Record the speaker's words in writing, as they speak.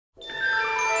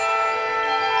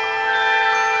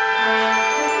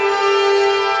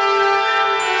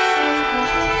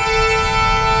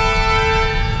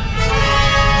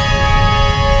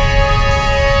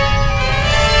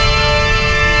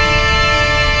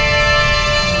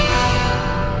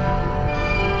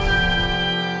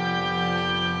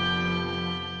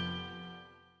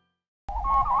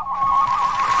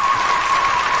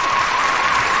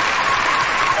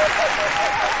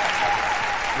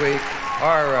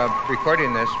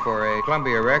recording this for a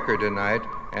Columbia record tonight,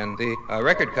 and the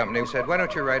record company said, why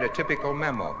don't you write a typical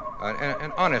memo,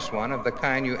 an honest one of the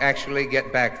kind you actually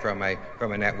get back from a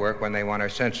network when they want to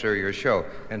censor your show.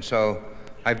 And so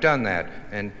I've done that,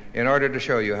 and in order to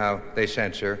show you how they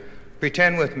censor,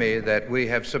 pretend with me that we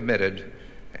have submitted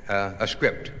a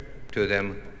script to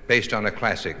them based on a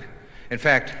classic. In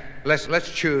fact,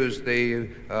 let's choose the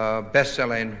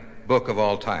best-selling book of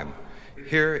all time.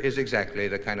 Here is exactly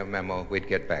the kind of memo we'd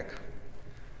get back.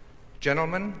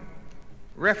 Gentlemen,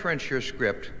 reference your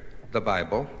script, the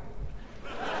Bible.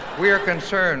 We are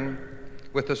concerned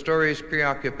with the story's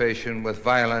preoccupation with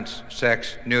violence,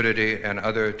 sex, nudity, and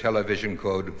other television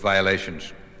code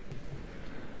violations.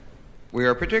 We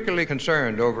are particularly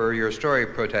concerned over your story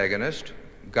protagonist,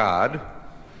 God,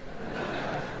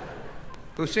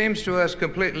 who seems to us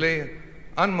completely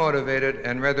unmotivated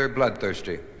and rather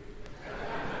bloodthirsty.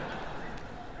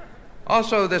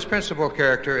 Also, this principal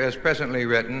character, as presently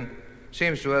written,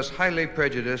 seems to us highly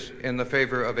prejudiced in the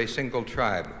favor of a single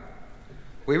tribe.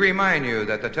 We remind you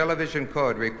that the television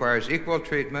code requires equal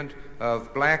treatment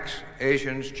of blacks,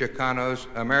 Asians, Chicanos,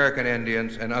 American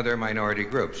Indians, and other minority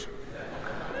groups.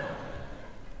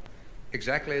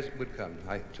 Exactly as it would come,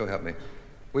 so help me.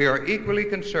 We are equally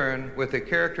concerned with the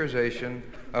characterization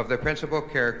of the principal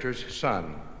character's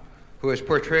son, who is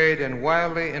portrayed in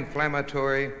wildly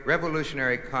inflammatory,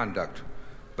 revolutionary conduct,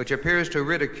 which appears to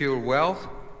ridicule wealth,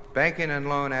 banking and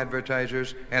loan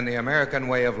advertisers, and the American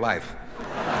way of life.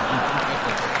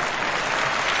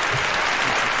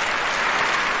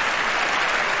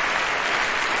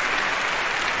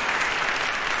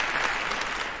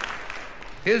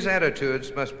 His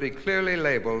attitudes must be clearly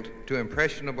labeled to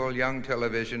impressionable young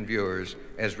television viewers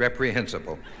as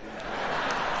reprehensible.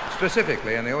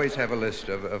 Specifically, and they always have a list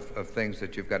of things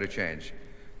that you've got to change.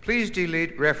 Please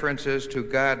delete references to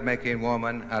God making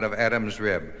woman out of Adam's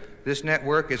rib. This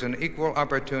network is an equal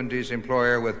opportunities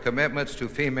employer with commitments to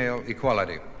female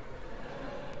equality.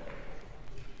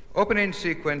 Opening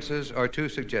sequences are too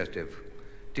suggestive.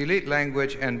 Delete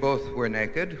language "and both were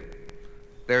naked."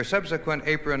 Their subsequent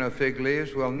apron of fig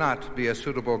leaves will not be a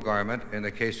suitable garment in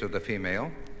the case of the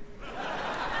female.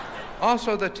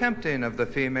 Also, the tempting of the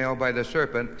female by the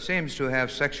serpent seems to have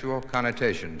sexual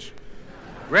connotations.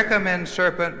 Recommend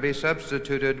serpent be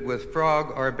substituted with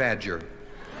frog or badger.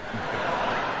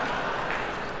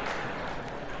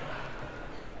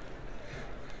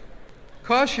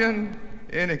 Caution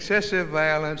in excessive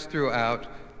violence throughout,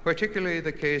 particularly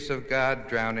the case of God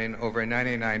drowning over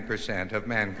 99% of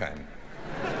mankind.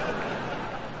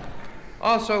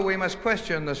 Also, we must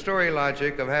question the story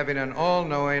logic of having an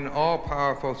all-knowing,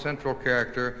 all-powerful central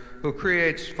character who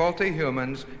creates faulty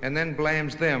humans and then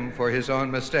blames them for his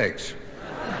own mistakes.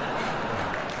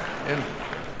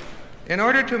 In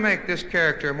order to make this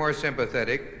character more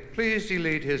sympathetic, please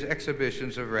delete his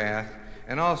exhibitions of wrath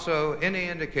and also any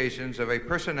indications of a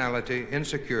personality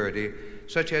insecurity,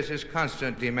 such as his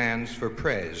constant demands for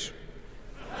praise.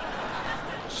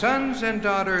 Sons and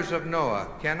daughters of Noah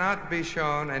cannot be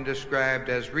shown and described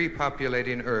as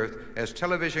repopulating Earth, as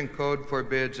television code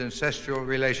forbids incestual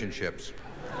relationships.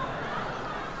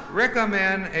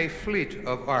 Recommend a fleet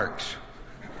of arks.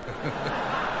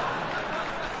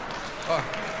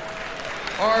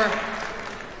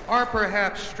 or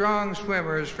perhaps strong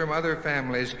swimmers from other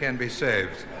families can be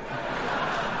saved.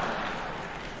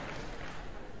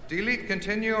 Delete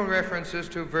continual references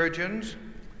to virgins.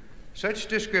 Such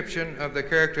description of the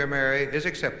character Mary is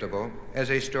acceptable as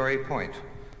a story point,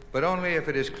 but only if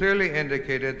it is clearly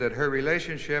indicated that her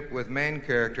relationship with main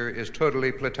character is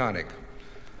totally platonic.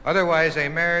 Otherwise, a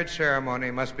marriage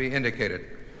ceremony must be indicated.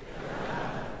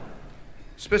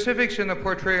 Specifics in the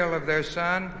portrayal of their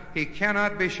son: he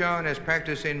cannot be shown as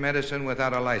practicing medicine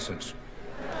without a license.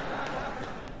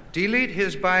 Delete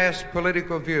his biased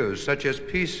political views, such as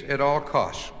peace at all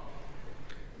costs,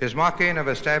 his mocking of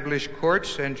established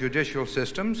courts and judicial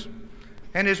systems,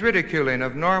 and his ridiculing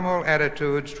of normal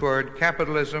attitudes toward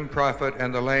capitalism, profit,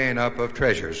 and the laying up of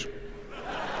treasures.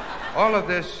 All of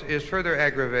this is further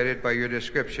aggravated by your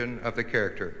description of the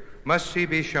character. Must he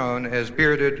be shown as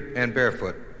bearded and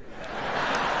barefoot?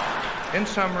 In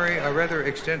summary, a rather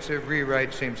extensive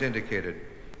rewrite seems indicated.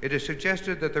 It is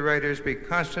suggested that the writers be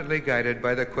constantly guided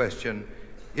by the question,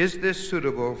 is this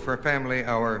suitable for family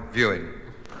hour viewing?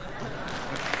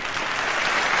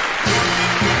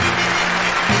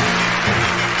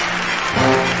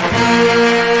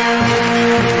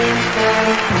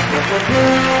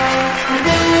 Thank you.